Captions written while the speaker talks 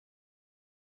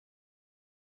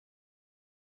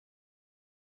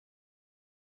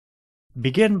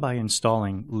Begin by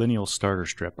installing lineal starter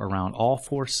strip around all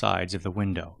four sides of the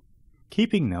window,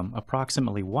 keeping them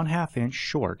approximately 1/2 inch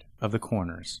short of the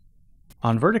corners.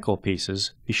 On vertical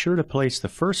pieces, be sure to place the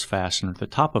first fastener at the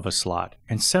top of a slot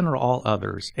and center all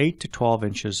others 8 to 12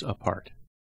 inches apart.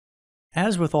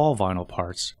 As with all vinyl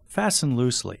parts, fasten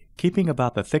loosely, keeping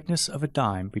about the thickness of a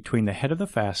dime between the head of the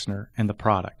fastener and the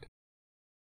product.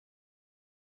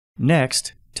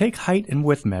 Next, take height and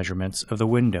width measurements of the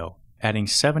window, adding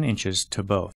 7 inches to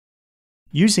both.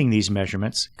 Using these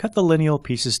measurements, cut the lineal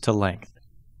pieces to length.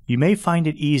 You may find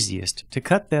it easiest to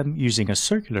cut them using a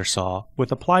circular saw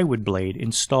with a plywood blade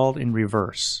installed in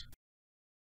reverse.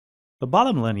 The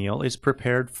bottom lineal is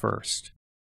prepared first.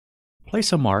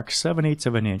 Place a mark 7/8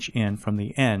 of an inch in from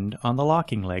the end on the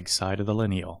locking leg side of the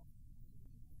lineal.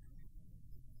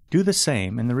 Do the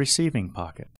same in the receiving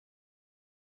pocket.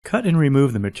 Cut and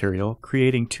remove the material,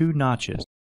 creating 2 notches.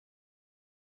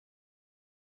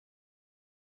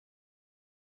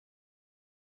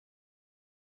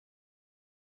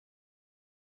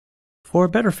 For a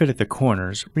better fit at the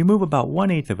corners, remove about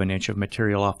 1/8 of an inch of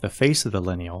material off the face of the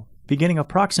lineal, beginning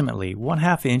approximately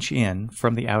 1/2 inch in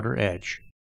from the outer edge.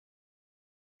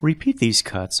 Repeat these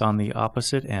cuts on the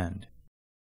opposite end.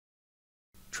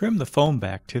 Trim the foam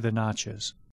back to the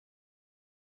notches.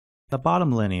 The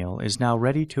bottom lineal is now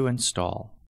ready to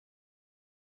install.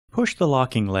 Push the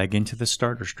locking leg into the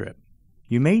starter strip.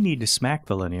 You may need to smack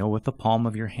the lineal with the palm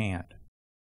of your hand.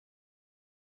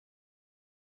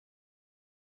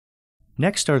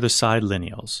 Next are the side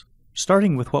lineals.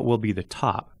 Starting with what will be the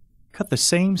top, cut the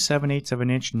same 7/8 of an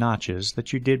inch notches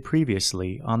that you did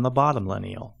previously on the bottom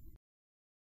lineal.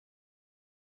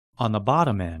 On the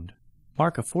bottom end,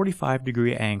 mark a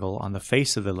 45-degree angle on the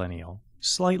face of the lineal,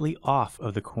 slightly off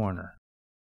of the corner.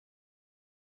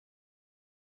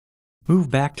 Move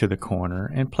back to the corner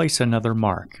and place another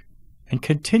mark, and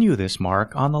continue this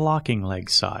mark on the locking leg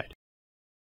side.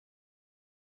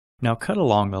 Now cut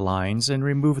along the lines and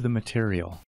remove the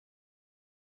material.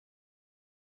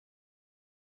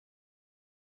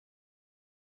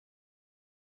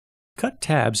 Cut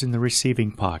tabs in the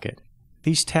receiving pocket.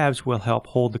 These tabs will help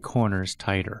hold the corners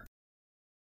tighter.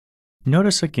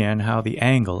 Notice again how the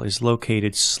angle is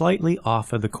located slightly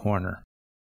off of the corner.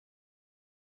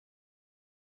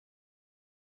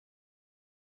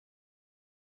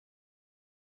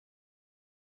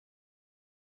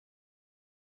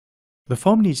 The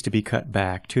foam needs to be cut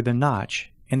back to the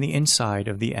notch in the inside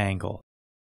of the angle.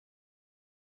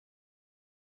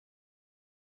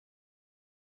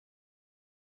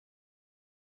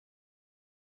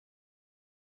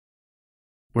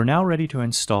 We're now ready to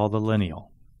install the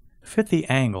lineal. Fit the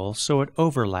angle so it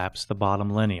overlaps the bottom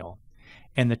lineal,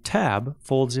 and the tab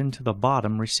folds into the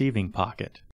bottom receiving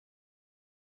pocket.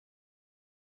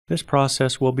 This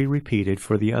process will be repeated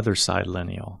for the other side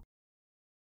lineal.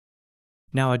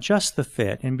 Now adjust the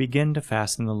fit and begin to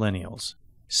fasten the lineals.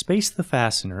 Space the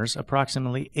fasteners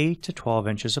approximately 8 to 12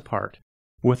 inches apart.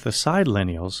 With the side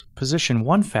lineals, position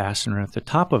one fastener at the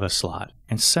top of a slot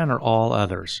and center all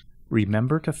others.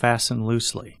 Remember to fasten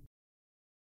loosely.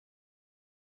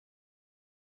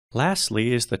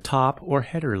 Lastly is the top or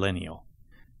header lineal.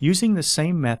 Using the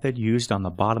same method used on the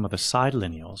bottom of the side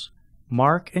lineals,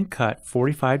 mark and cut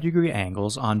 45-degree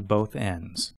angles on both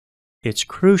ends. It's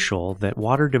crucial that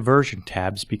water diversion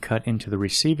tabs be cut into the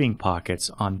receiving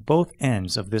pockets on both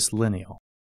ends of this lineal.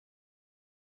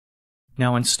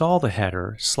 Now install the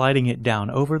header, sliding it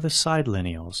down over the side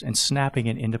lineals and snapping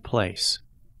it into place,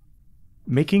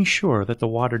 making sure that the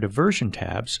water diversion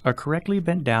tabs are correctly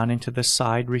bent down into the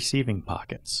side receiving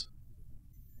pockets.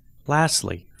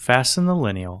 Lastly, fasten the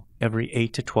lineal every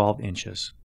 8 to 12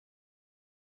 inches.